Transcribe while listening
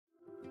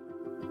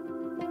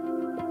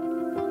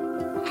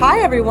Hi,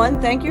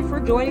 everyone. Thank you for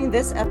joining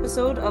this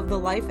episode of the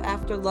Life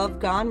After Love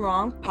Gone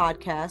Wrong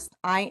podcast.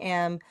 I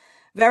am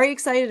very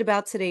excited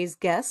about today's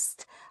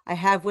guest. I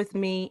have with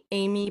me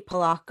Amy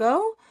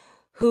Polacko,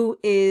 who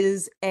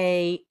is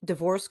a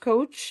divorce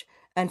coach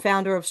and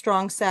founder of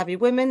Strong Savvy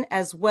Women,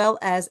 as well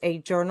as a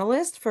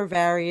journalist for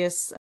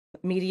various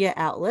media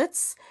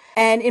outlets.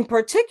 And in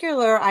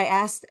particular, I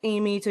asked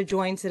Amy to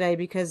join today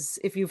because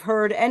if you've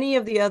heard any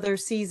of the other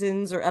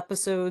seasons or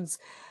episodes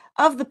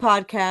of the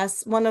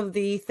podcast, one of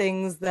the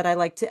things that I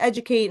like to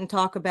educate and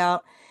talk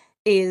about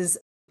is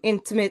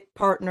intimate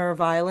partner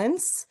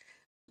violence,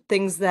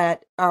 things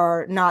that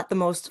are not the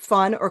most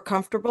fun or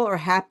comfortable or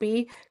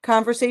happy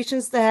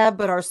conversations to have,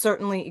 but are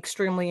certainly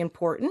extremely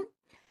important.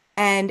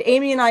 And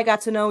Amy and I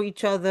got to know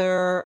each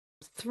other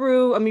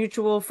through a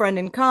mutual friend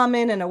in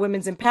common and a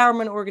women's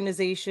empowerment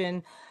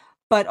organization,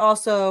 but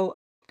also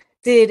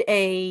did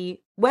a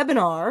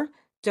webinar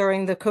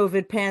during the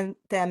COVID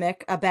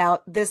pandemic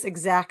about this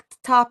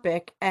exact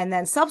topic. And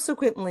then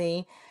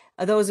subsequently,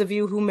 those of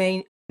you who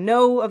may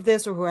know of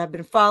this or who have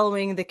been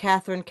following the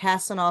Catherine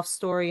Kasanoff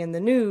story in the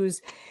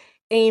news,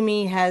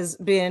 Amy has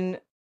been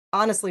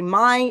honestly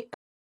my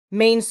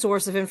main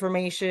source of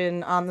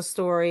information on the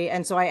story.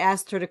 And so I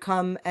asked her to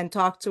come and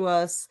talk to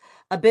us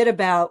a bit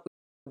about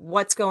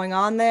what's going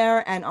on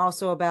there and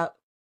also about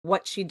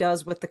what she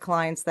does with the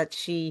clients that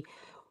she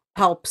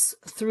helps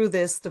through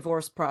this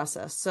divorce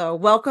process. So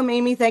welcome,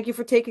 Amy. Thank you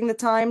for taking the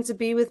time to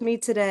be with me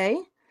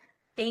today.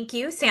 Thank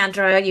you,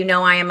 Sandra. You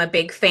know, I am a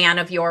big fan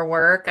of your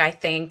work. I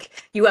think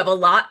you have a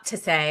lot to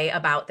say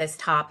about this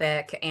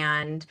topic,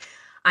 and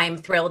I'm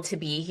thrilled to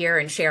be here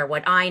and share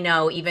what I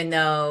know, even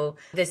though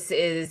this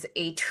is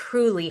a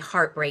truly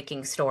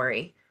heartbreaking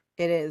story.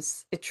 It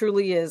is. It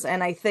truly is.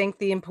 And I think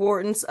the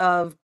importance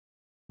of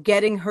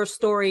getting her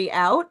story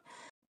out,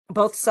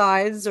 both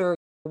sides or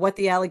what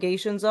the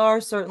allegations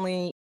are.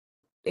 Certainly,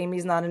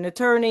 Amy's not an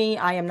attorney.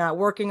 I am not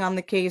working on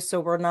the case, so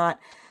we're not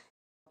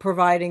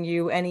providing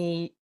you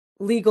any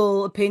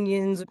legal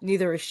opinions.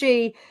 Neither is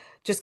she.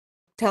 Just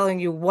telling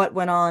you what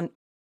went on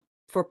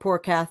for poor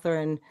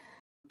Catherine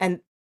and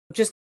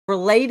just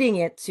relating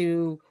it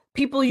to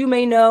people you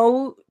may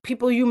know,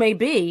 people you may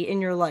be in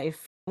your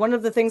life. One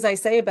of the things I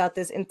say about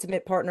this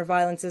intimate partner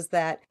violence is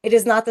that it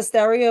is not the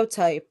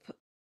stereotype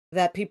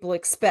that people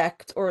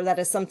expect or that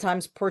is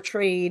sometimes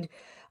portrayed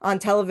on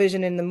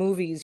television in the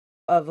movies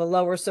of a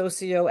lower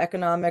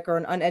socioeconomic or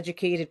an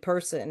uneducated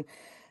person.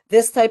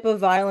 This type of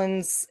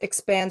violence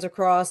expands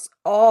across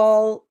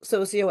all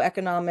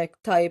socioeconomic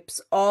types,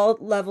 all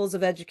levels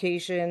of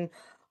education,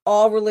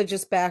 all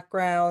religious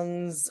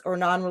backgrounds or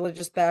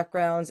non-religious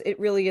backgrounds. It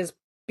really has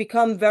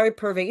become very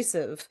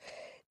pervasive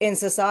in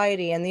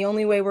society. And the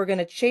only way we're going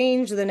to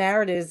change the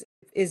narratives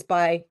is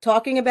by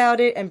talking about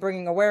it and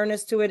bringing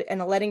awareness to it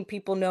and letting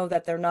people know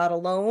that they're not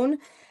alone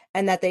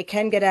and that they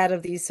can get out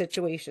of these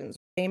situations.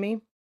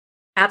 Amy?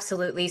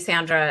 Absolutely,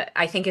 Sandra.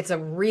 I think it's a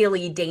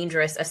really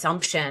dangerous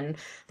assumption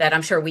that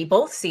I'm sure we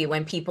both see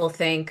when people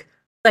think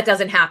that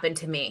doesn't happen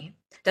to me,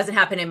 doesn't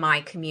happen in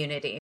my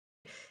community.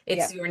 Yeah.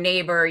 It's your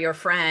neighbor, your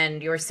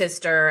friend, your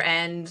sister,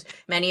 and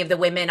many of the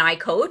women I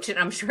coach, and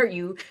I'm sure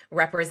you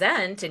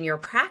represent in your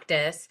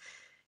practice,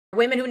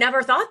 women who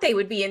never thought they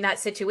would be in that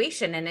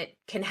situation, and it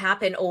can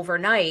happen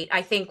overnight.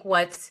 I think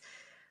what's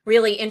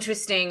really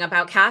interesting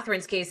about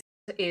Catherine's case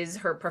is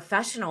her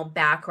professional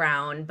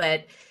background,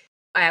 but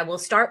I will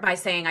start by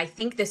saying I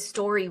think this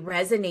story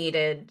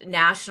resonated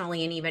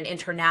nationally and even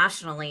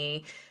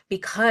internationally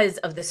because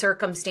of the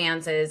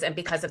circumstances and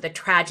because of the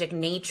tragic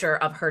nature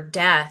of her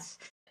death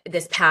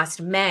this past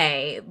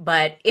May.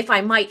 But if I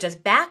might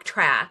just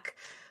backtrack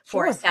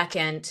for a Sure.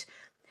 second,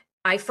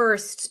 I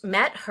first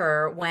met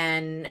her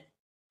when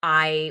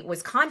I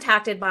was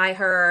contacted by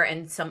her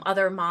and some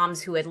other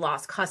moms who had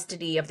lost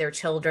custody of their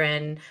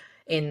children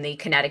in the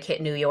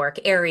Connecticut, New York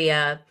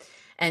area.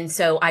 And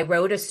so I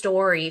wrote a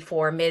story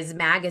for Ms.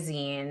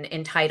 Magazine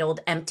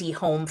entitled Empty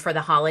Home for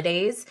the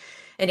Holidays.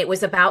 And it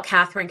was about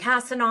Catherine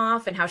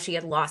Kasanoff and how she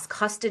had lost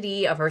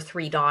custody of her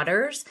three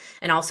daughters,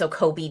 and also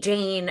Kobe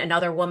Jane,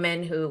 another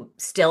woman who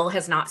still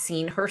has not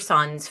seen her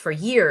sons for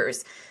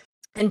years.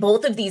 And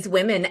both of these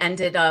women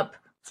ended up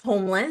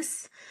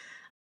homeless,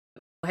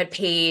 had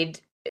paid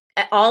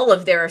all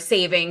of their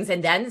savings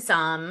and then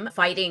some,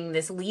 fighting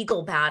this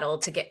legal battle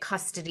to get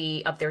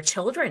custody of their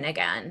children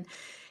again.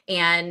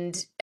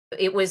 And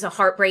it was a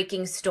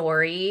heartbreaking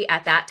story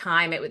at that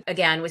time. It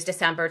again was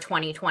December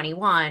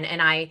 2021,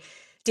 and I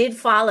did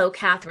follow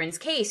Catherine's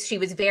case. She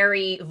was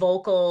very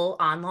vocal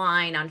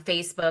online on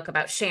Facebook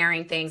about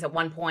sharing things. At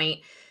one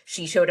point,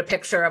 she showed a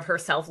picture of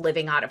herself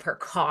living out of her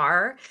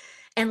car.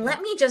 And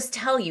let me just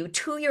tell you,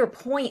 to your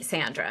point,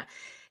 Sandra,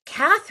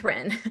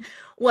 Catherine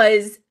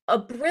was a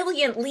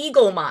brilliant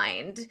legal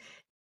mind.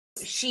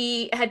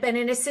 She had been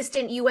an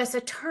assistant U.S.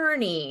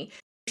 attorney.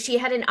 She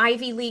had an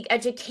Ivy League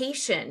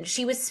education.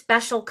 She was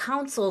special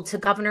counsel to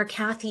Governor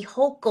Kathy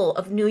Hochul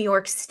of New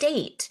York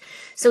State.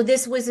 So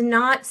this was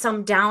not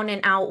some down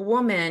and out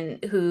woman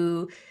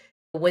who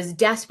was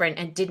desperate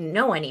and didn't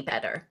know any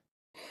better.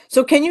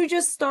 So can you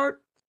just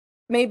start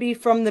maybe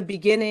from the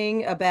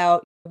beginning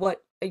about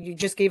what you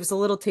just gave us a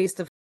little taste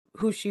of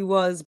who she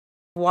was,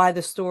 why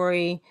the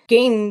story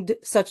gained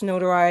such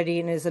notoriety,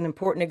 and is an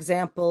important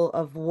example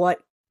of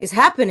what is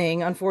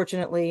happening,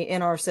 unfortunately,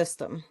 in our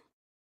system.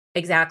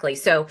 Exactly.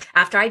 So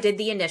after I did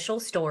the initial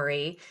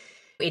story,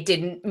 it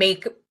didn't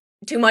make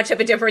too much of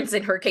a difference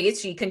in her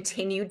case. She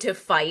continued to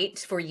fight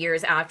for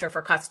years after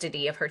for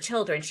custody of her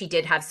children. She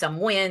did have some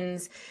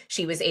wins.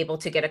 She was able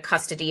to get a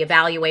custody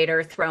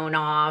evaluator thrown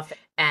off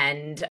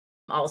and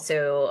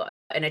also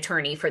an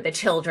attorney for the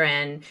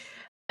children.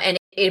 And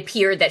it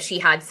appeared that she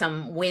had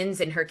some wins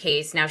in her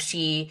case. Now,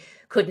 she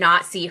could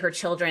not see her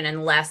children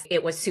unless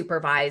it was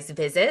supervised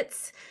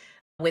visits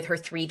with her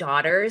three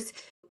daughters.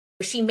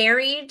 She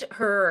married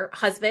her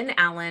husband,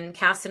 Alan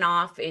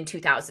Kasanoff, in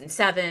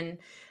 2007.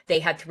 They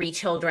had three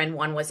children.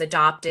 One was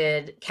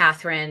adopted.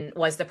 Catherine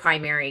was the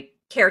primary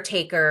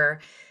caretaker.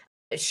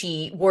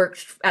 She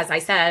worked, as I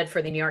said,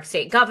 for the New York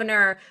State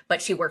governor,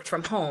 but she worked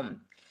from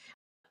home.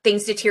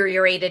 Things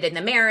deteriorated in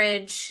the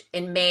marriage.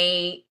 In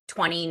May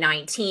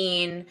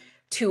 2019,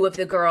 two of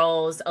the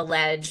girls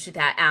alleged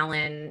that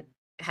Alan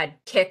had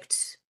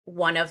kicked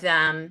one of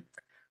them.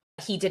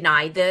 He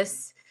denied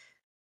this.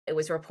 It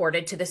was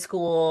reported to the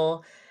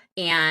school,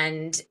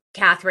 and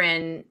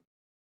Catherine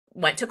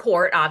went to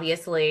court,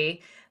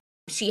 obviously.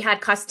 She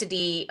had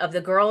custody of the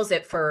girls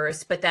at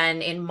first, but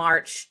then in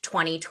March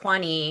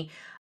 2020,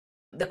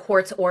 the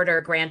court's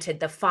order granted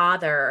the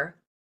father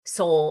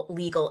sole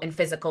legal and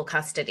physical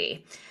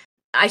custody.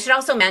 I should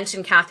also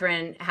mention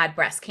Catherine had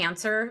breast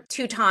cancer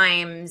 2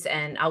 times,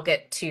 and I'll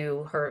get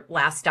to her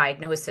last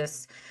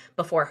diagnosis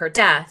before her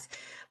death.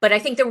 But I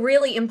think the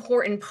really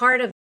important part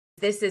of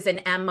this is an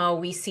MO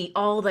we see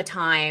all the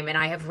time, and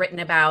I have written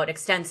about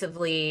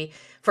extensively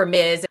for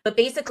Ms. But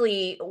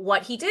basically,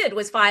 what he did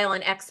was file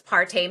an ex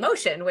parte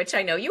motion, which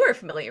I know you are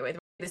familiar with,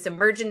 this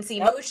emergency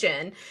Yep.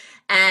 motion,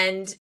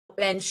 and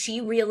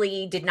she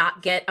really did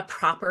not get a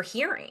proper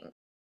hearing.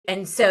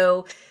 And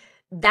so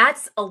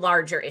that's a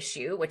larger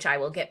issue, which I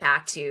will get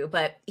back to.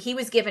 But he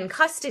was given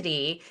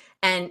custody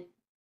and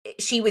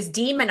she was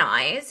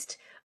demonized,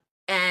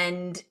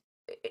 and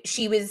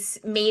she was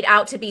made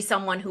out to be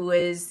someone who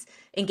was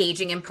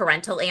engaging in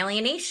parental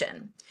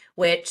alienation,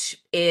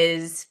 which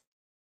is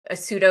a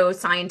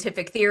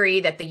pseudo-scientific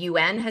theory that the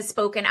UN has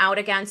spoken out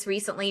against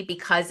recently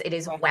because it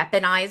is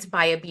weaponized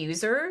by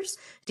abusers.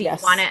 Do you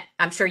want Yes. to,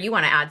 I'm sure you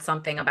want to add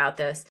something about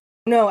this.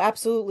 No,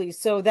 absolutely.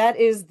 So that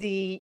is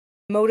the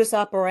modus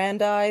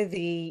operandi,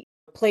 the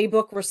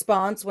playbook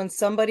response when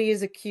somebody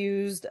is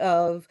accused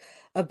of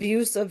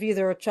abuse of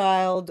either a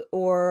child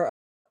or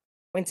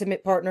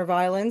intimate partner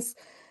violence.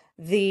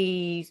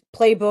 The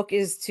playbook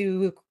is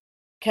to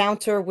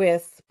counter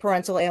with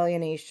parental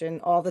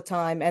alienation all the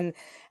time. And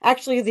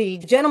actually, the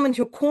gentleman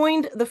who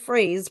coined the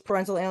phrase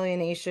parental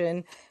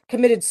alienation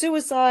committed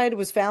suicide,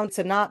 was found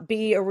to not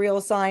be a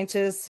real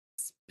scientist.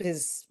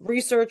 His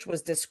research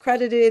was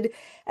discredited.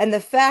 And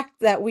the fact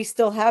that we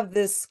still have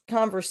this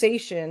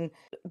conversation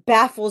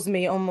baffles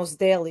me almost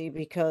daily,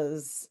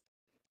 because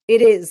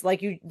it is,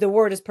 like you, the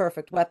word is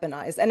perfect,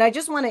 weaponized. And I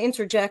just want to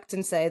interject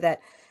and say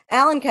that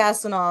Alan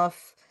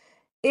Kasanoff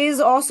is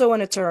also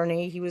an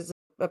attorney. He was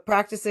a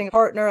practicing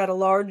partner at a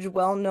large,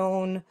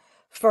 well-known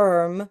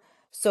firm.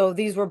 So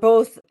these were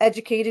both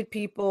educated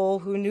people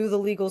who knew the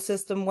legal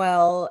system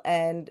well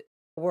and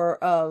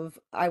were of,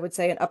 I would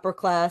say, an upper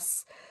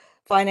class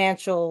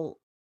financial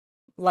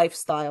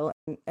lifestyle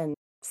and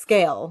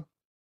scale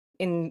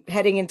in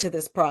heading into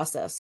this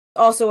process.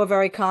 Also, a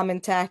very common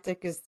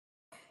tactic is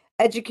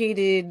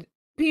educated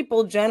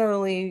people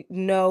generally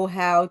know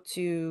how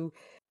to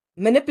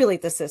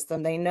manipulate the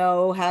system. They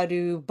know how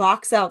to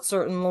box out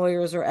certain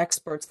lawyers or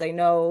experts. They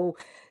know,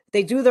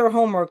 they do their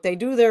homework, they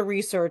do their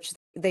research,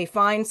 they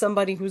find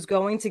somebody who's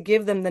going to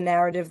give them the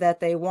narrative that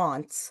they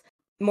want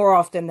more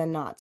often than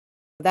not.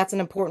 That's an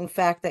important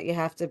fact that you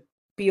have to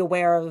be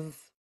aware of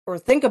or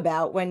think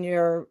about when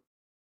you're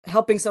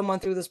helping someone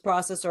through this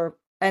process or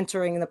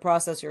entering the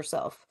process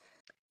yourself.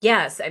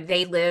 Yes,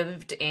 they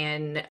lived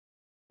in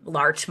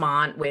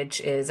Larchmont, which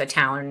is a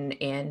town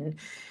in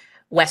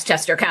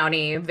Westchester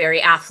County,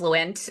 very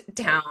affluent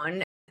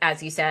town,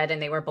 as you said,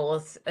 and they were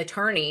both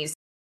attorneys.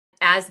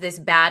 As this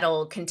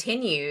battle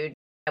continued,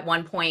 at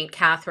one point,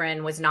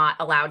 Catherine was not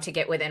allowed to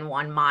get within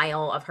 1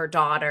 mile of her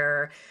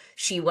daughter.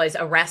 She was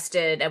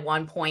arrested at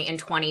one point in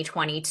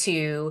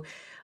 2022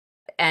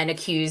 and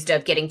accused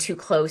of getting too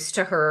close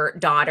to her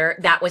daughter.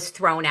 That was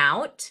thrown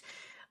out,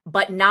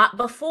 but not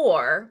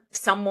before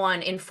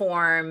someone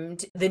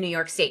informed the New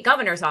York State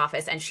governor's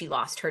office and she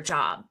lost her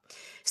job.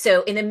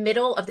 So, in the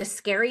middle of the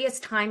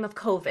scariest time of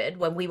COVID,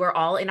 when we were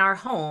all in our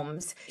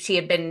homes, she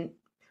had been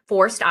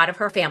forced out of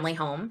her family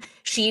home.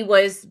 She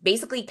was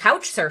basically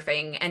couch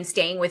surfing and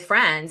staying with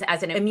friends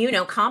as an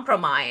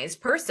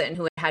immunocompromised person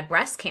who had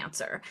breast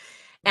cancer.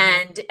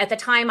 And at the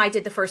time I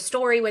did the first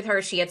story with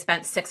her, she had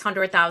spent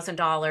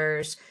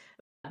 $600,000.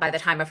 By the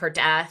time of her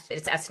death,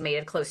 it's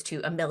estimated close to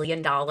 $1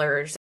 million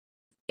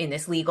in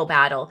this legal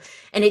battle.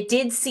 And it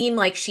did seem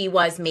like she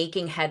was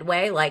making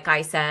headway, like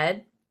I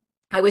said.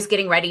 I was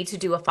getting ready to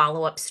do a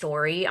follow-up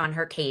story on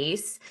her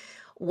case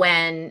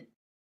when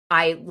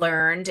I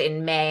learned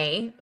in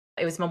May,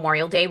 it was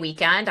Memorial Day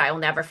weekend. I will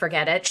never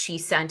forget it. She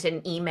sent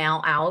an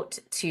email out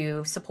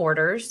to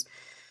supporters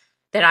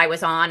that I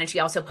was on, and she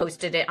also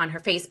posted it on her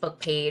Facebook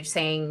page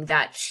saying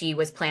that she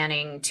was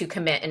planning to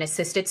commit an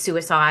assisted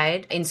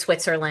suicide in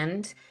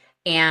Switzerland.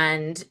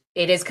 And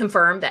it is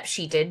confirmed that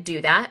she did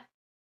do that.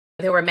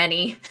 There were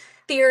many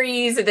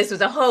theories that this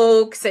was a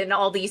hoax and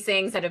all these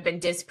things that have been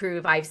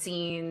disproved. I've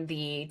seen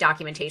the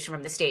documentation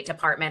from the State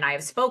Department. I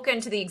have spoken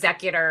to the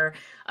executor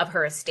of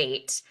her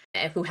estate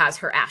who has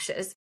her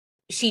ashes.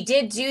 She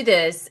did do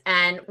this,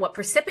 and what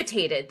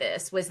precipitated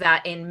this was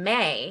that in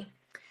May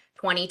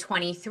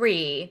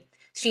 2023,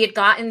 she had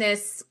gotten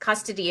this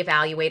custody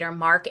evaluator,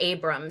 Mark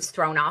Abrams,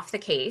 thrown off the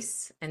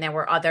case, and there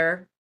were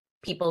other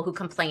people who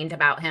complained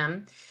about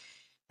him.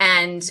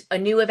 And a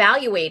new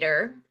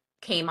evaluator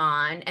came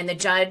on, and the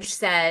judge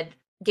said,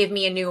 "Give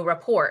me a new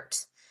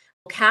report."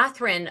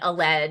 Catherine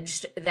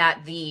alleged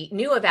that the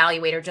new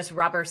evaluator just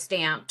rubber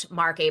stamped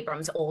Mark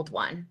Abrams' old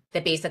one,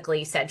 that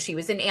basically said she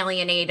was an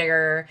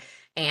alienator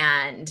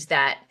and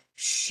that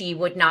she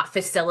would not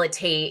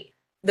facilitate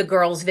the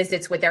girls'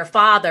 visits with their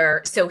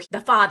father, so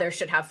the father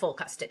should have full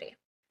custody.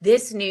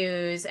 This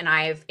news, and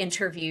I've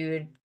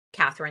interviewed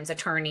Catherine's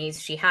attorneys,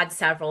 she had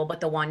several, but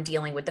the one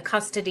dealing with the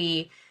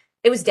custody,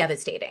 it was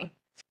devastating.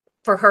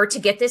 For her to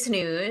get this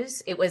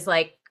news, it was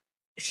like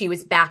she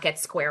was back at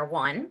square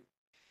one.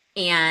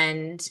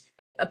 And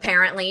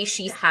apparently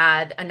she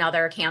had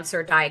another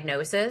cancer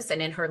diagnosis.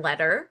 And in her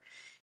letter,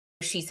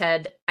 she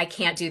said, "I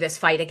can't do this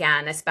fight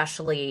again,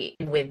 especially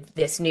with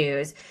this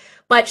news."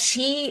 But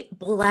she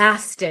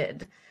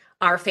blasted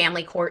our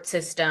family court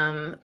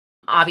system,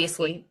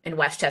 obviously in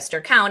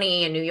Westchester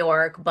County in New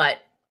York, but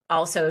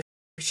also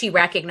she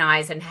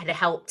recognized and had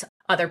helped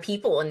other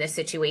people in this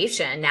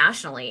situation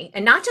nationally,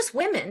 and not just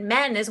women,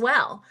 men as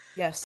well.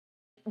 Yes.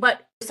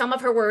 But some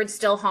of her words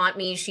still haunt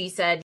me. She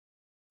said,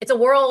 "It's a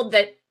world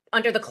that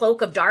under the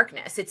cloak of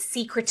darkness, it's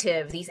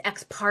secretive, these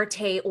ex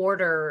parte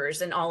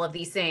orders and all of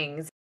these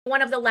things."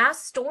 One of the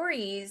last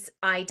stories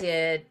I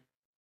did,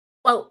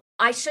 well,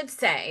 I should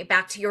say,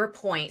 back to your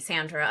point,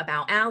 Sandra,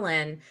 about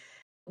Alan,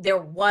 there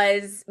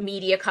was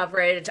media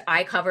coverage.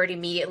 I covered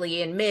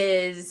immediately in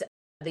Ms.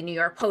 The New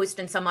York Post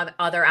and some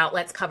other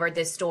outlets covered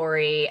this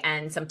story,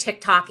 and some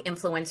TikTok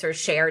influencers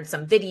shared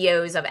some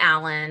videos of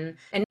Alan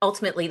and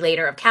ultimately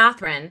later of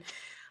Catherine.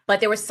 But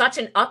there was such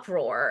an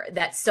uproar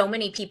that so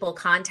many people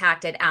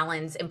contacted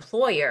Alan's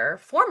employer,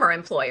 former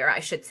employer, I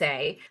should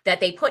say, that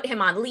they put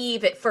him on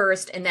leave at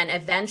first, and then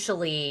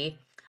eventually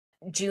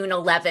June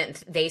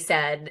 11th, they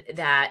said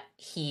that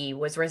he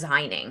was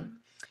resigning.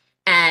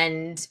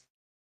 And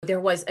there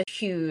was a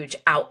huge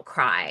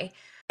outcry.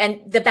 And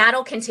the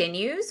battle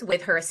continues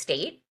with her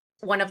estate.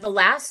 One of the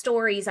last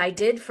stories I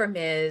did for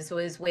Ms.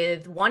 was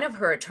with one of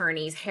her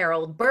attorneys,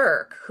 Harold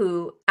Burke,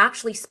 who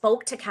actually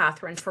spoke to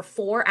Catherine for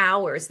 4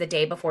 hours the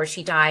day before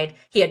she died.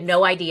 He had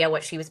no idea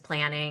what she was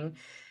planning.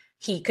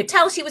 He could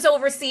tell she was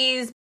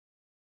overseas.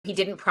 He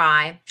didn't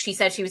pry. She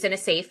said she was in a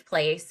safe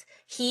place.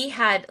 He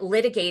had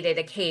litigated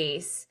a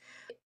case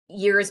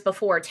years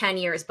before, 10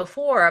 years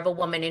before, of a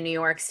woman in New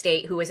York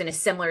State who was in a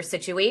similar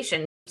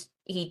situation.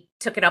 He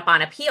took it up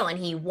on appeal and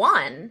he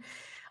won,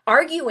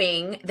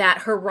 arguing that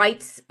her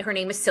rights, her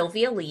name is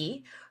Sylvia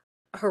Lee,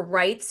 her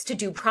rights to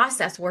due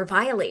process were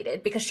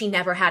violated because she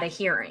never had a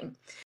hearing.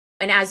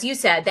 And as you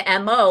said, the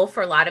MO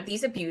for a lot of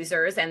these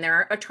abusers and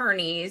their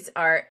attorneys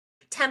are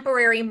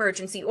temporary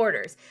emergency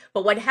orders.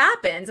 But what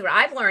happens, what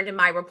I've learned in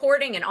my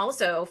reporting and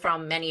also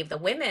from many of the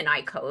women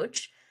I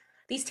coach,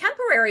 these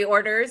temporary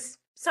orders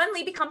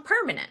suddenly become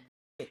permanent.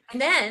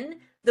 And then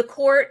the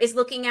court is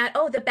looking at,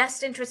 oh, the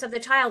best interest of the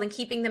child and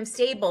keeping them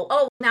stable.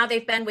 Oh, now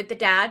they've been with the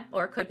dad,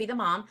 or it could be the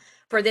mom,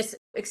 for this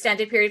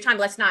extended period of time.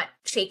 Let's not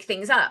shake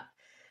things up.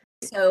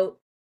 So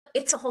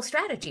it's a whole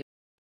strategy.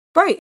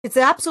 Right. It's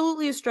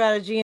absolutely a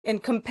strategy.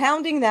 And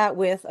compounding that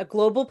with a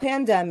global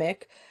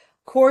pandemic,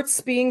 courts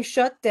being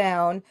shut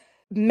down,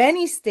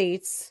 many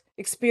states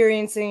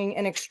experiencing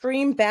an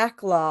extreme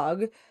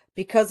backlog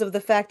because of the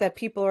fact that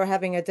people are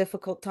having a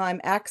difficult time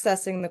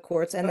accessing the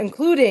courts, and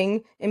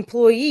including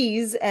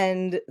employees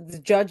and the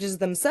judges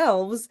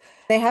themselves,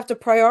 they have to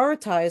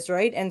prioritize,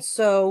 right? And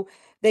so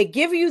they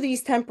give you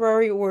these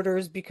temporary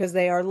orders because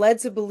they are led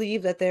to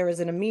believe that there is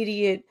an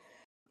immediate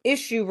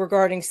issue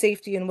regarding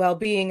safety and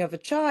well-being of a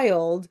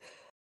child.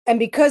 And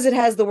because it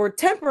has the word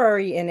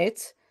temporary in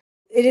it,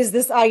 it is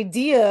this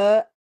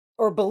idea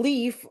or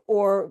belief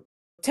or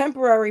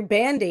temporary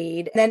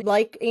band-aid. And then,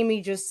 like Amy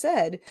just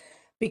said,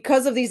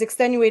 because of these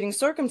extenuating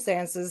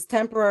circumstances,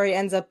 temporary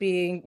ends up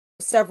being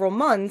several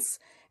months.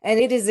 And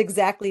it is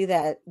exactly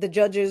that. The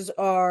judges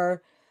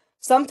are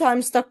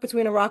sometimes stuck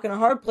between a rock and a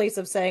hard place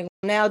of saying,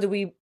 now do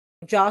we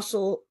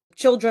jostle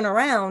children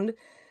around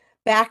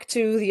back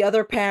to the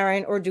other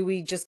parent, or do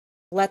we just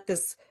let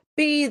this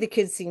be? The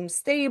kid seems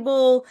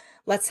stable.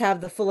 Let's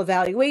have the full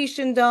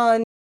evaluation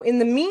done. In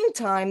the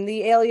meantime,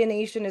 the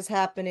alienation is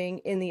happening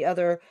in the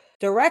other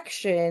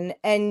direction,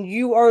 and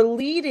you are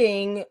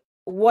leading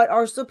what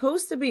are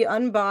supposed to be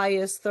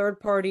unbiased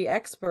third-party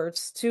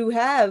experts to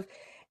have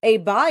a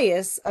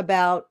bias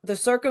about the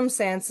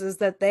circumstances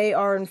that they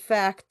are in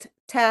fact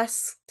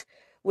tasked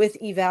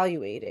with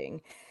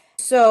evaluating.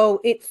 So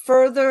it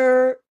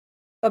further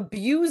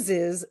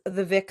abuses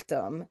the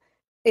victim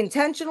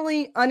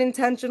intentionally,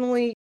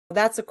 unintentionally.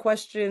 That's a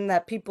question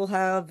that people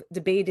have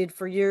debated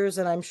for years,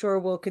 and I'm sure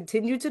will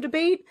continue to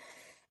debate.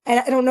 And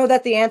I don't know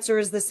that the answer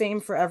is the same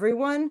for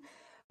everyone.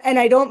 And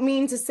I don't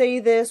mean to say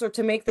this or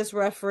to make this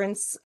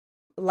reference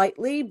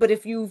lightly, but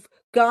if you've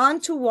gone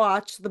to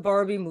watch the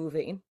Barbie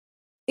movie,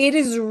 it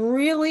is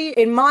really,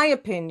 in my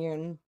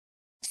opinion,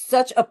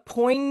 such a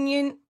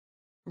poignant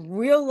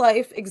real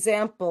life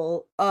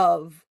example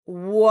of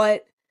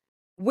what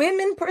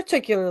women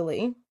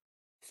particularly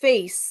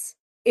face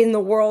in the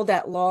world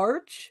at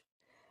large,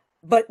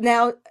 but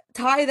now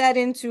tie that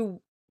into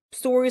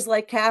stories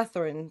like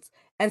Catherine's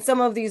and some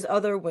of these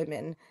other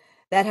women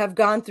that have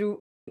gone through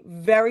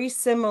very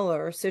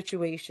similar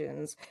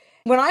situations.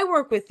 When I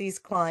work with these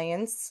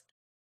clients,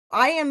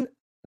 I am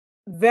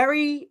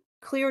very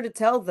clear to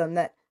tell them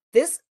that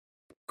this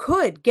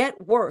could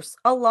get worse,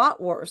 a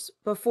lot worse,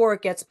 before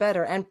it gets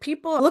better. And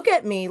people look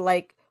at me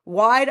like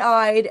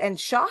wide-eyed and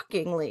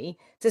shockingly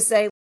to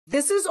say,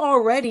 this is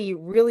already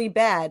really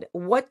bad.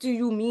 What do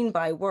you mean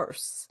by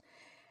worse?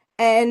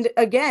 And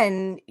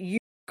again, you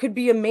could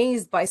be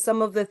amazed by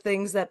some of the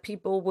things that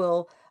people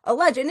will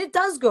allege. And it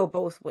does go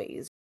both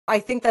ways. I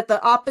think that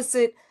the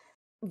opposite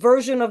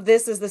version of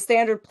this is the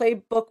standard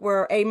playbook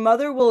where a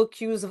mother will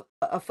accuse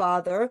a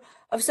father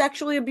of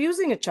sexually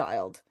abusing a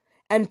child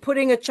and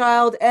putting a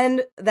child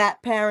and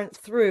that parent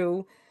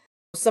through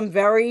some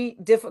very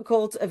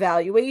difficult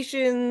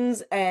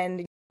evaluations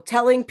and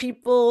telling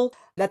people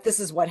that this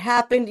is what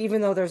happened,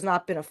 even though there's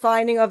not been a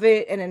finding of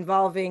it, and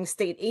involving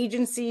state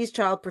agencies,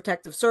 child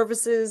protective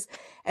services,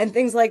 and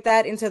things like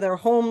that into their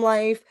home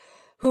life,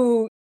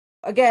 who,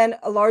 again,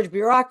 a large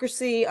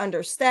bureaucracy,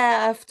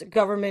 understaffed,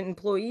 government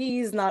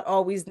employees, not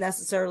always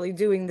necessarily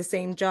doing the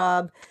same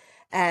job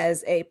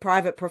as a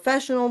private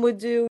professional would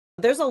do.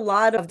 There's a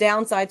lot of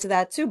downside to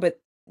that too, but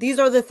these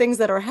are the things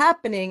that are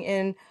happening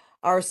in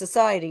our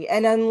society.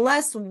 And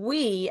unless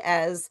we,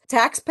 as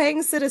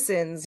tax-paying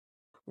citizens,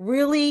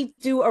 really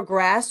do a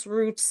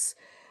grassroots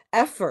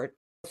effort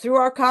through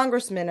our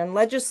congressmen and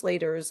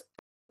legislators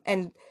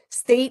and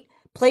state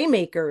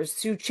playmakers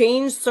to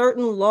change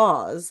certain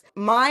laws,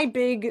 my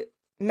big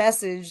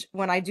message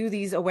when I do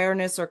these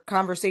awareness or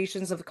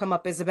conversations have come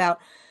up is about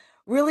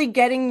really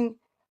getting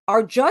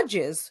our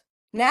judges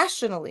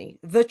nationally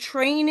the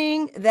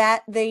training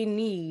that they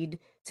need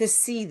to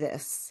see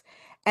this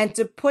and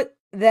to put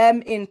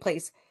them in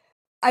place.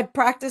 I've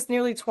practiced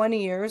nearly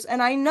 20 years,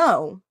 and I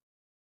know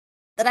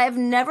that I have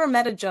never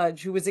met a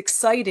judge who was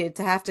excited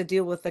to have to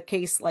deal with a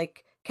case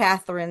like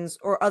Catherine's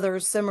or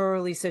others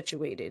similarly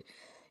situated.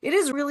 It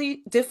is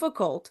really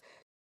difficult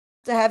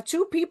to have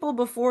two people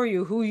before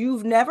you who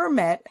you've never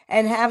met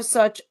and have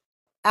such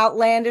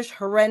outlandish,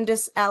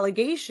 horrendous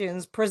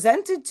allegations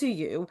presented to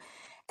you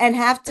and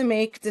have to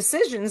make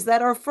decisions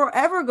that are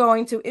forever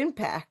going to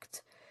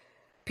impact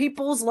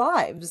people's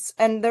lives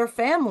and their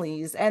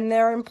families and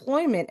their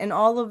employment and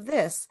all of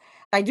this.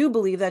 I do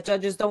believe that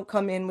judges don't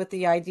come in with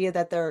the idea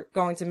that they're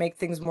going to make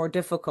things more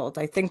difficult.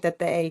 I think that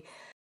they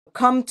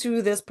come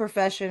to this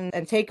profession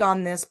and take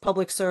on this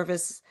public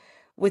service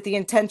with the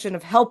intention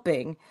of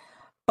helping.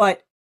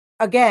 But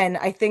again,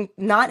 I think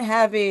not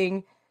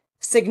having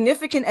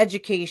significant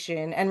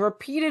education and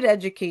repeated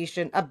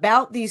education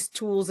about these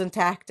tools and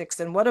tactics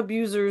and what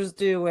abusers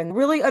do and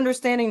really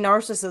understanding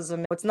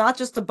narcissism, it's not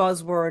just a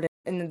buzzword,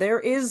 and there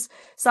is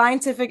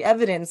scientific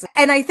evidence.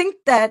 And I think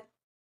that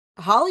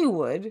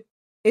Hollywood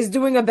is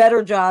doing a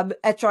better job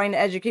at trying to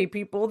educate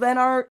people than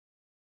our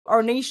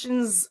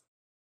nation's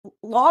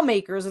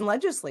lawmakers and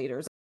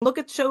legislators. Look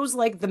at shows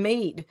like The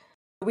Maid.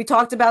 We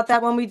talked about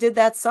that when we did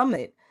that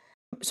summit.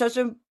 Such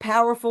a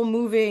powerful,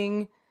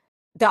 moving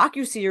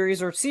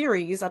docuseries or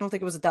series, I don't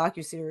think it was a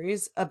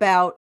docuseries,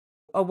 about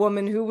a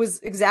woman who was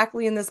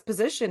exactly in this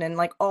position and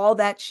like all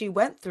that she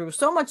went through.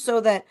 So much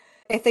so that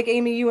I think,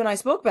 Amy, you and I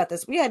spoke about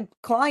this. We had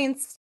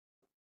clients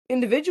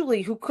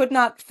individually who could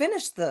not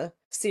finish the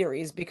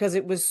series because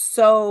it was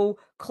so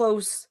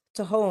close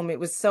to home. It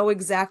was so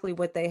exactly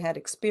what they had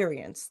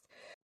experienced.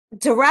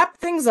 To wrap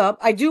things up,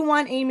 I do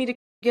want Amy to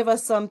give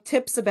us some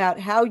tips about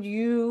how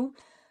you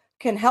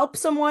can help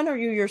someone or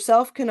you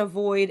yourself can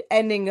avoid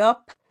ending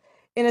up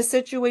in a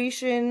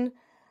situation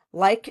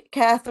like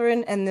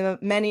Catherine and the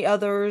many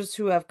others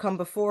who have come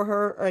before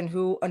her and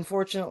who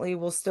unfortunately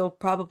will still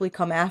probably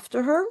come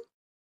after her,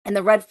 and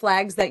the red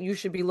flags that you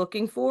should be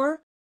looking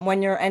for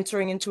when you're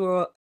entering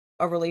into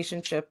a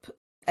relationship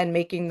and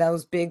making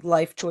those big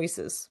life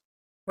choices.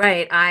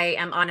 Right. I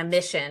am on a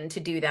mission to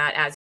do that,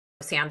 as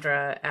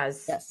Sandra,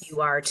 as Yes.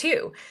 you are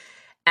too.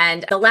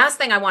 And the last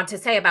thing I want to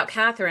say about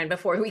Catherine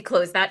before we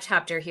close that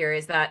chapter here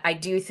is that I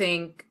do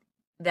think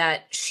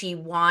that she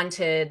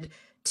wanted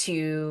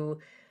to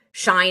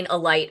shine a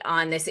light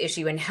on this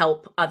issue and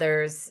help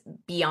others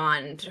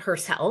beyond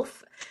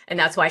herself. And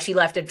that's why she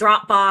left a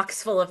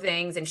Dropbox full of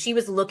things, and she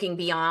was looking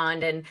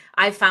beyond. And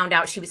I found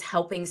out she was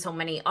helping so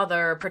many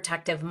other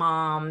protective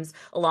moms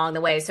along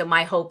the way. So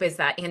my hope is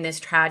that in this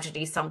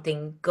tragedy,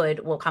 something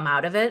good will come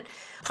out of it.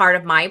 Part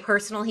of my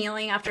personal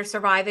healing after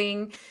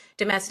surviving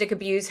domestic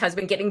abuse has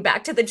been getting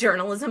back to the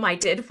journalism I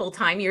did full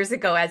time years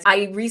ago. As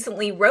I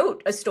recently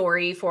wrote a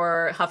story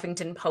for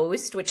Huffington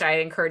Post, which I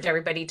encourage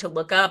everybody to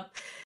look up.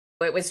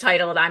 It was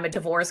titled, "I'm a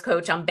divorce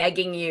coach. I'm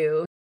begging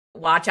you,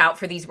 watch out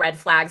for these red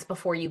flags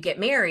before you get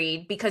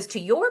married." Because to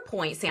your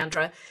point,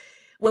 Sandra,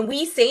 when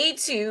we say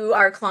to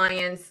our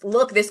clients,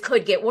 look, this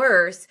could get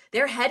worse,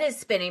 their head is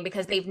spinning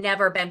because they've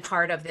never been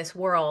part of this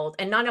world.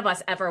 And none of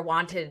us ever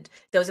wanted,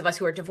 those of us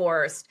who are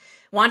divorced,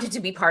 wanted to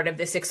be part of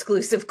this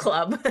exclusive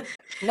club.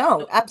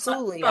 No,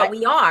 absolutely. But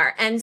we are.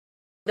 And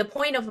the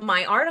point of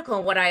my article,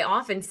 and what I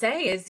often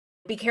say is,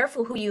 be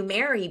careful who you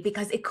marry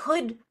because it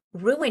could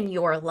ruin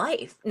your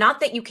life. Not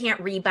that you can't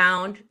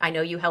rebound. I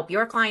know you help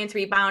your clients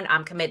rebound.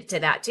 I'm committed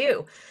to that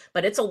too.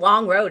 But it's a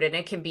long road, and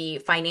it can be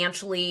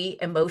financially,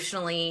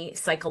 emotionally,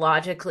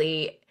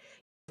 psychologically,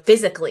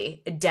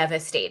 physically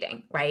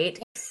devastating, right?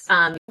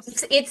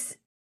 It's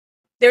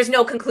there's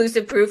no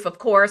conclusive proof, of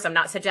course. I'm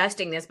not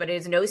suggesting this, but it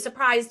is no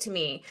surprise to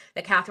me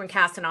that Catherine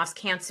Castanoff's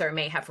cancer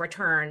may have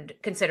returned,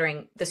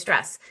 considering the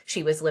stress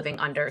she was living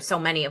under. So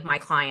many of my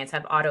clients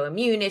have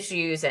autoimmune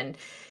issues. And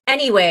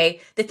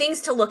anyway, the things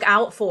to look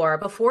out for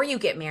before you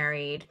get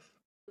married,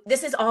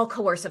 this is all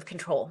coercive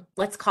control.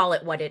 Let's call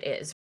it what it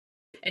is.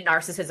 And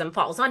narcissism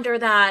falls under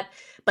that.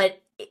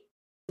 But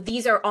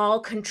these are all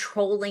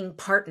controlling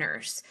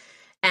partners.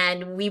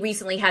 And we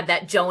recently had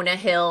that Jonah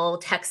Hill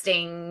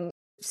texting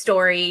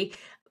story.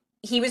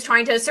 He was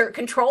trying to assert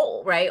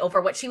control, right,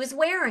 over what she was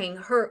wearing,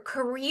 her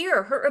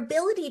career, her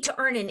ability to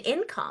earn an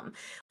income.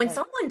 When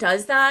someone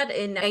does that,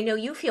 and I know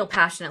you feel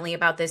passionately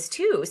about this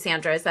too,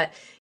 Sandra, is that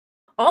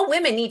all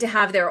women need to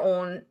have their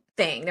own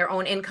thing, their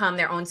own income,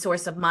 their own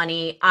source of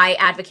money. I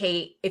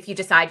advocate, if you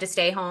decide to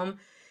stay home,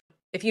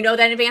 if you know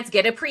that in advance,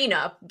 get a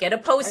prenup, get a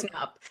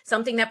postnup,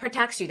 something that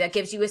protects you, that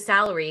gives you a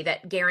salary,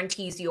 that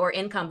guarantees your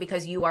income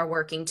because you are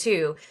working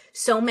too.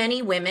 So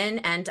many women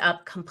end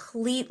up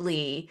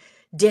completely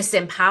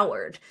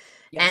disempowered.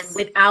 Yes. And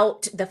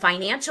without the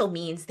financial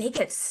means, they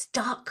get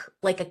stuck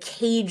like a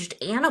caged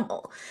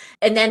animal.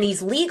 And then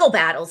these legal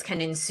battles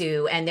can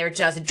ensue and they're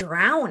just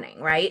drowning,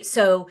 right?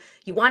 So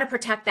you want to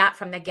protect that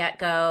from the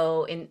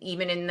get-go, and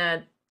even in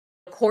the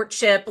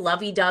courtship,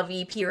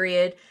 lovey-dovey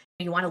period.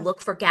 You want to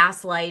look for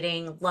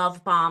gaslighting,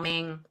 love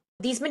bombing.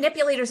 These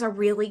manipulators are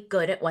really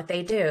good at what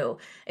they do.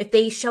 If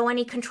they show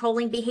any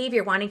controlling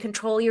behavior, wanting to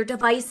control your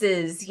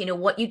devices,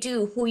 what you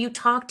do, who you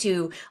talk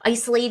to,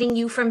 isolating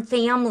you from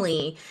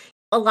family,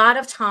 a lot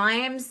of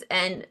times,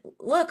 and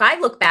look, I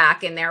look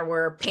back and there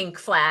were pink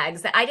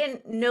flags that I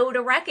didn't know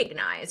to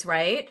recognize,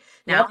 right?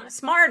 Now I'm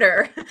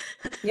smarter.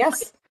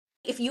 Yes.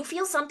 If you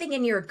feel something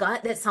in your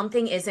gut that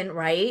something isn't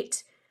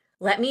right,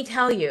 let me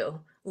tell you,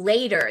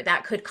 later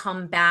that could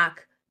come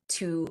back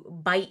to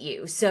bite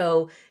you.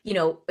 So,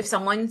 if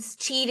someone's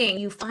cheating,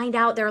 you find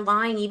out they're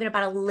lying even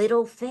about a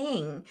little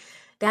thing,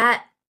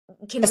 that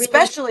can really,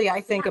 Especially,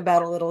 I think,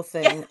 about a little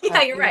thing.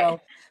 yeah, you're right.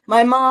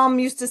 My mom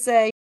used to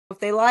say, if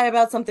they lie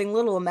about something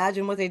little,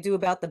 imagine what they do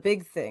about the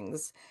big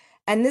things.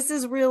 And this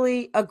is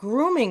really a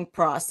grooming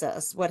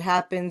process. What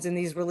happens in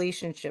these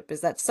relationships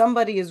is that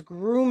somebody is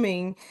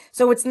grooming.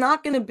 So it's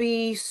not going to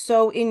be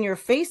so in your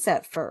face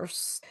at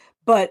first.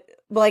 But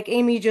like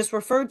Amy just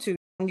referred to,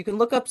 you can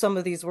look up some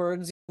of these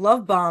words,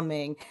 love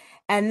bombing.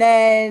 And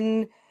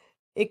then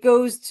it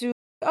goes to,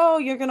 oh,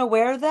 you're going to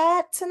wear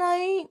that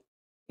tonight?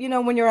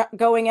 When you're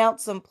going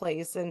out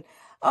someplace, and,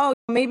 oh,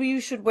 maybe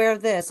you should wear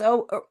this.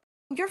 Oh,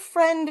 your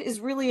friend is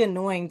really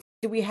annoying.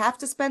 Do we have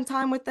to spend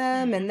time with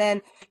them? And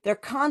then they're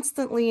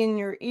constantly in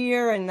your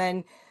ear, and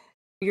then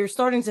you're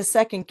starting to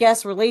second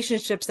guess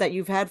relationships that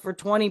you've had for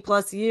 20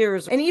 plus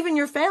years, and even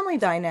your family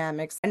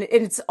dynamics. And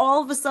it's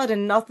all of a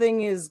sudden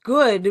nothing is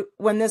good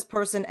when this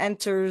person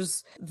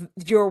enters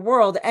your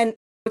world. And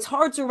it's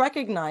hard to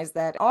recognize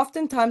that.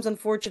 Oftentimes,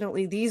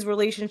 unfortunately, these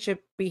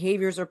relationship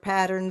behaviors or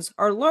patterns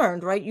are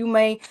learned, right? You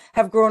may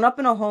have grown up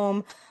in a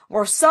home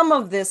where some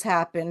of this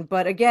happened,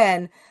 but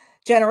again,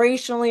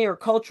 generationally or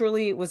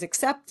culturally, it was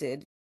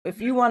accepted. If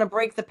you want to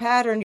break the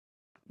pattern,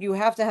 you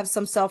have to have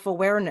some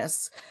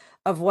self-awareness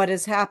of what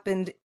has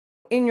happened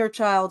in your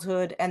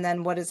childhood and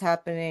then what is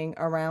happening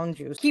around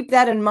you. Keep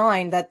that in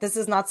mind, that this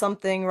is not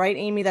something, right,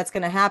 Amy, that's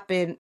going to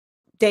happen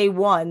day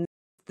one.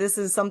 This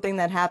is something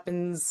that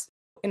happens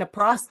in a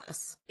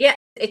process. Yeah,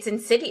 it's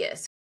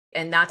insidious.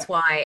 And that's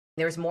why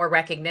there's more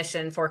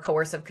recognition for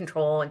coercive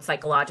control and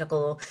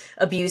psychological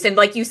abuse. And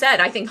like you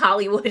said, I think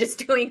Hollywood is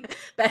doing a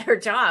better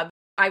job.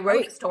 I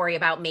wrote a story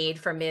about Made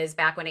for Ms.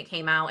 back when it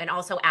came out, and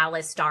also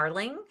Alice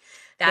Darling,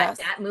 that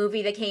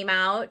movie that came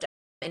out.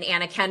 And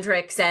Anna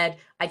Kendrick said,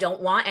 I don't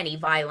want any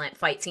violent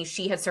fight scenes.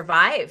 She had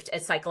survived a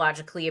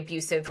psychologically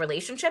abusive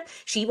relationship.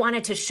 She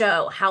wanted to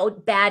show how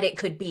bad it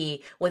could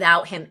be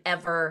without him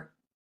ever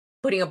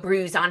putting a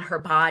bruise on her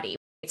body.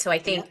 So I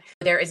Yeah. think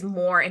there is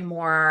more and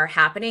more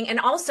happening. And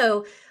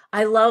also,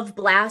 I love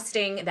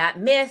blasting that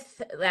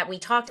myth that we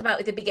talked about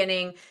at the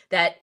beginning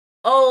that,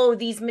 oh,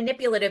 these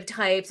manipulative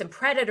types and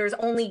predators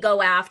only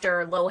go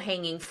after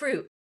low-hanging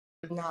fruit.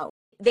 No.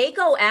 They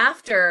go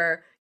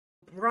after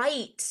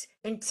bright,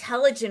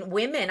 intelligent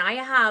women. I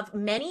have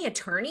many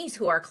attorneys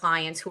who are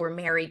clients who are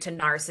married to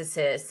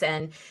narcissists,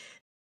 and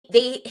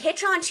they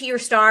hitch onto your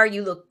star.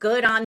 You look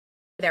good on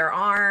their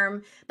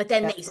arm, but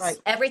then That's right.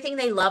 everything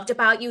they loved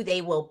about you,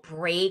 they will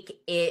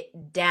break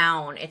it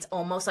down. It's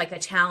almost like a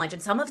challenge.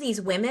 And some of these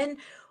women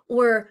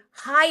were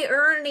high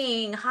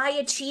earning, high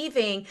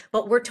achieving,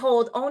 but we're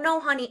told, oh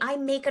no, honey, I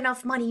make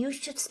enough money. You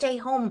should stay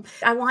home.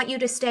 I want you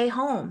to stay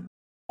home.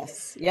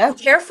 Yes. Be Yeah.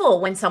 careful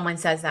when someone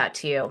says that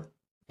to you.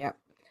 Yeah.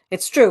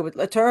 It's true. With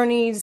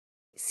attorneys,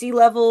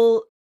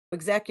 C-level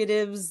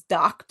executives,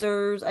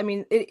 doctors. I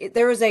mean,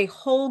 there is a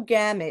whole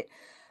gamut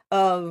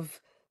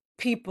of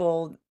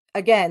people.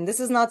 Again, this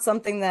is not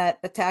something that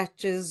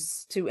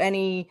attaches to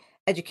any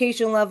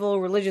education level,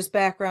 religious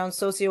background,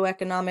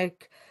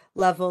 socioeconomic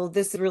level.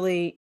 This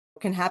really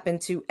can happen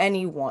to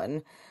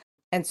anyone.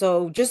 And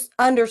so just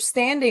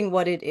understanding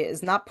what it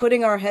is, not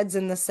putting our heads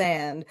in the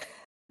sand,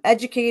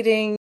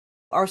 educating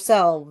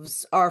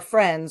ourselves, our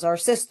friends, our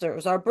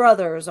sisters, our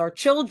brothers, our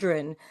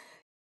children,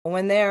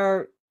 when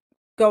they're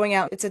going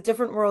out, it's a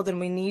different world and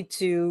we need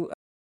to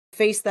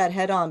face that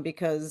head on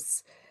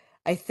because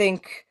I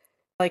think,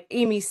 like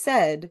Amy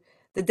said,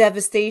 the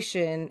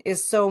devastation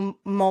is so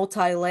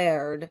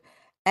multi-layered.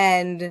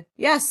 And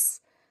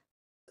yes,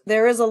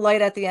 there is a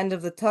light at the end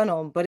of the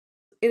tunnel, but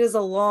it is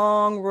a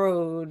long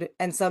road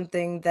and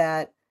something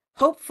that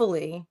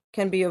hopefully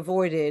can be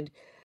avoided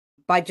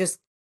by just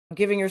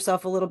giving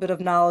yourself a little bit of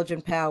knowledge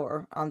and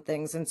power on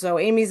things. And so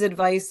Amy's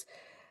advice,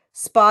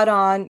 spot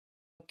on,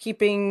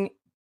 keeping,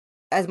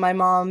 as my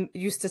mom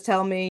used to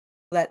tell me,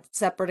 that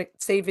separate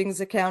savings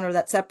account or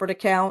that separate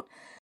account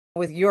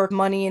with your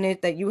money in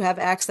it, that you have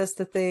access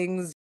to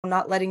things,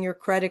 not letting your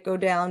credit go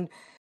down.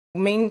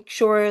 Make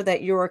sure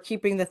that you are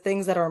keeping the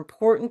things that are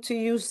important to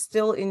you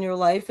still in your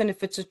life. And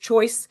if it's a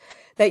choice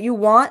that you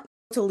want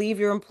to leave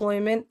your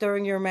employment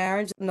during your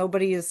marriage,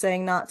 nobody is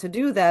saying not to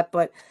do that,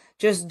 but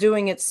just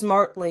doing it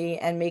smartly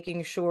and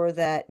making sure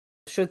that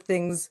should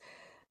things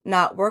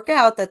not work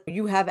out, that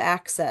you have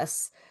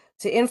access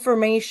to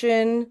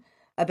information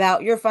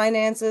about your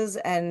finances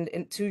and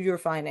to your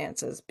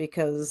finances,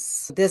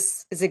 because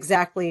this is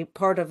exactly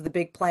part of the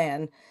big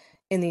plan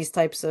in these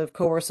types of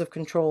coercive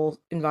control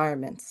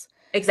environments.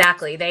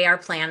 Exactly. They are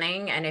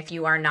planning, and if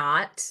you are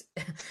not,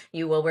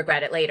 you will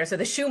regret it later. So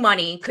the shoe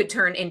money could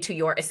turn into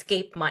your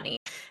escape money.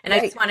 And I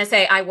just Right. want to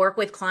say, I work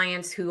with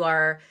clients who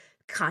are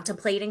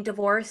contemplating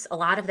divorce, a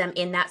lot of them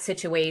in that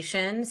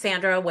situation,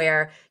 Sandra,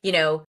 where,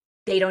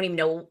 they don't even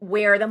know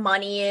where the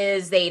money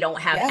is, they don't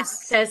have Yes.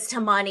 access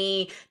to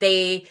money,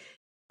 they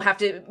have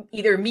to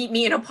either meet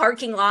me in a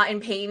parking lot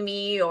and pay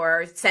me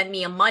or send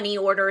me a money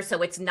order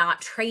so it's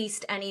not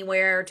traced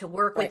anywhere to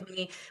work Right. with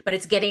me, but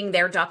it's getting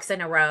their ducks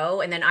in a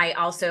row. And then I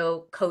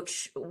also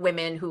coach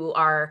women who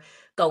are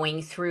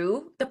going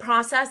through the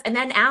process and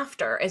then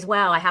after as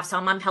well. I have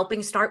some I'm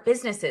helping start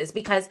businesses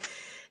because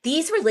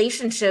these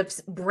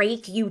relationships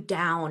break you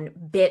down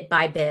bit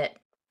by bit.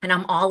 And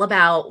I'm all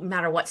about, no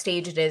matter what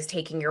stage it is,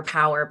 taking your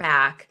power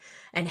back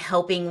and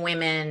helping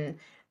women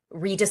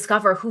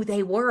rediscover who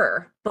they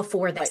were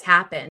before this Right.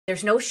 happened.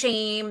 There's no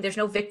shame, there's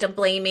no victim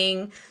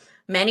blaming.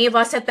 Many of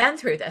us have been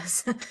through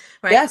this,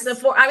 right? Yes.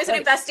 I was an Right.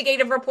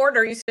 investigative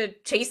reporter, used to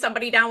chase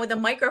somebody down with a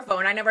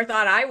microphone. I never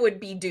thought I would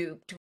be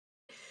duped.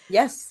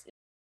 Yes.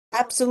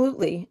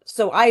 Absolutely.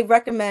 So I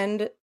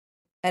recommend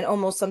and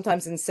almost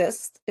sometimes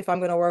insist, if I'm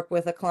going to work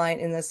with a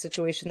client in this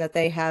situation, that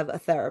they have a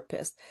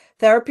therapist.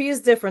 Therapy is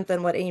different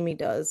than what Amy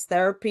does.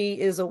 Therapy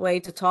is a way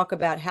to talk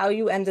about how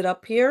you ended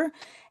up here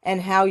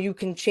and how you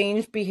can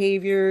change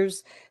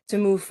behaviors to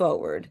move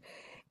forward.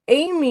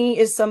 Amy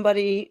is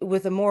somebody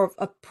with a more of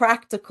a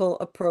practical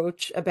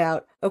approach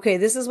about, okay,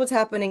 this is what's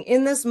happening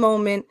in this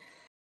moment.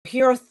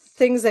 Here are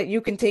things that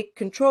you can take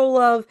control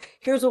of.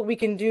 Here's what we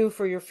can do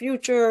for your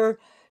future.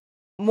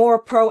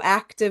 More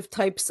proactive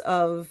types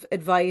of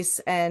advice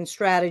and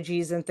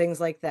strategies and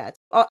things like that.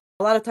 A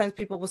lot of times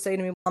people will say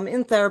to me, I'm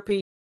in therapy,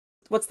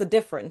 what's the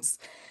difference?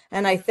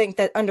 And I think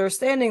that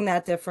understanding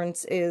that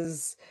difference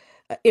is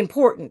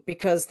important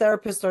because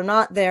therapists are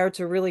not there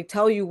to really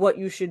tell you what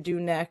you should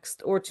do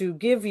next or to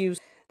give you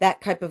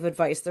that type of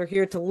advice. They're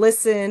here to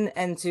listen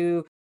and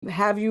to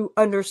have you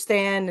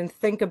understand and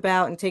think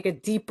about and take a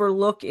deeper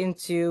look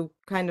into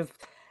kind of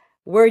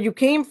where you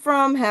came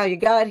from, how you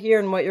got here,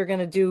 and what you're going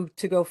to do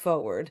to go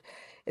forward.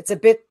 It's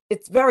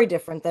very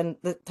different than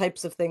the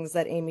types of things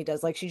that Amy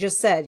does. Like she just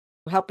said,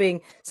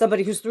 helping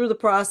somebody who's through the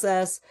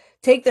process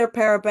take their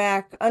power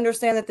back,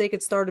 understand that they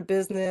could start a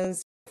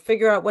business,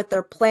 figure out what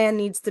their plan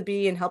needs to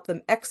be, and help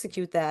them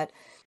execute that.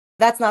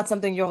 That's not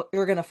something you're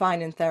going to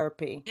find in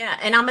therapy. Yeah,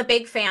 and I'm a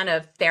big fan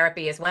of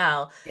therapy as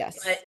well. But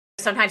Yes.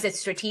 Sometimes it's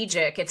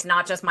strategic. It's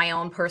not just my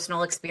own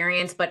personal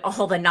experience, but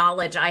all the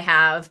knowledge I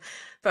have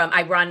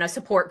I run a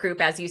support group,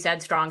 as you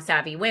said, Strong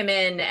Savvy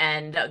Women,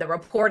 and the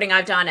reporting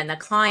I've done and the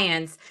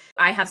clients.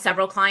 I have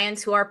several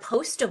clients who are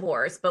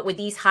post-divorce, but with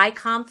these high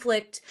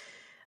conflict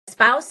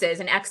spouses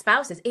and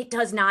ex-spouses, it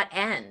does not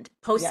end.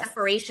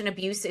 Post-separation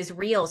abuse is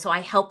real. So I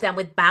help them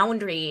with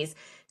boundaries,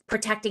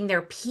 protecting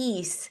their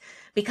peace,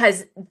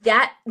 because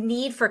that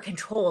need for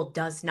control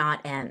does not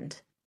end.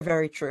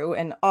 Very true.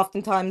 And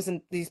oftentimes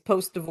in these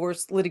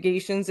post-divorce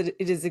litigations, it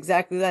is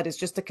exactly that. It's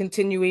just a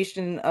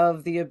continuation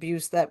of the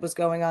abuse that was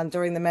going on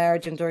during the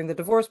marriage and during the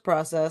divorce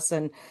process.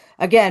 And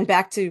again,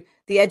 back to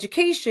the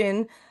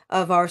education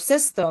of our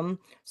system,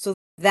 so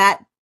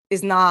that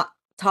is not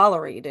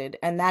tolerated.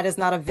 And that is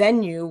not a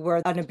venue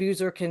where an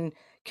abuser can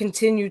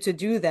continue to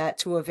do that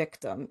to a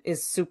victim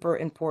is super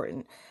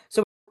important.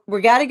 So we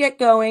got to get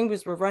going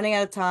because we're running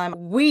out of time.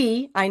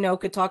 I know,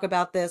 could talk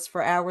about this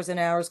for hours and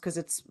hours because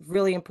it's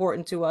really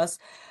important to us.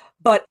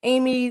 But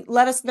Amy,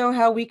 let us know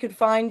how we could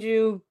find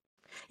you.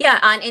 Yeah,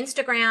 on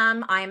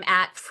Instagram, I'm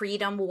at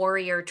Freedom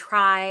Warrior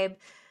Tribe.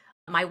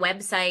 My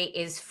website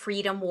is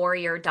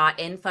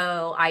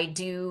freedomwarrior.info. I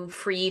do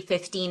free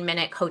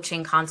 15-minute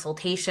coaching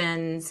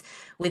consultations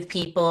with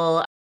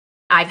people.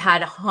 I've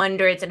had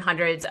hundreds and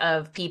hundreds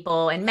of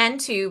people and men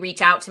to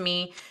reach out to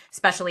me,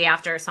 especially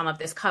after some of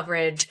this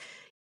coverage.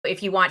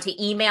 If you want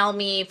to email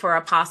me for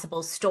a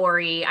possible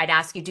story, I'd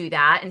ask you do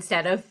that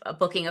instead of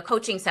booking a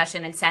coaching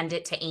session, and send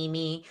it to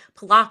Amy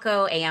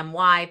Polacko,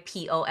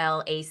 AMYPOLACKO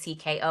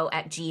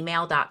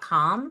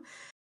 @gmail.com.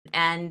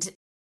 And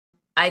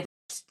I'd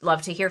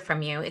love to hear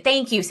from you.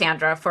 Thank you,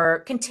 Sandra,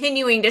 for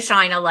continuing to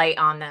shine a light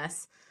on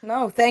this.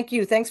 No, thank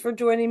you. Thanks for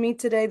joining me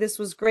today. This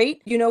was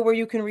great. You know where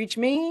you can reach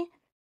me,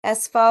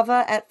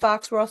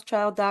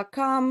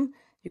 sfava@foxrothschild.com.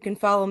 You can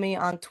follow me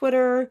on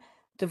Twitter,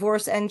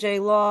 Divorce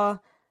NJ Law,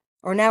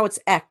 or now it's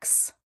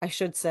X, I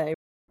should say.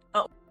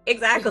 Oh,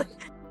 exactly.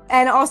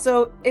 And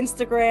also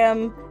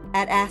Instagram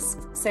at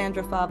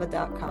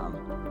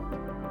asksandrafava.com.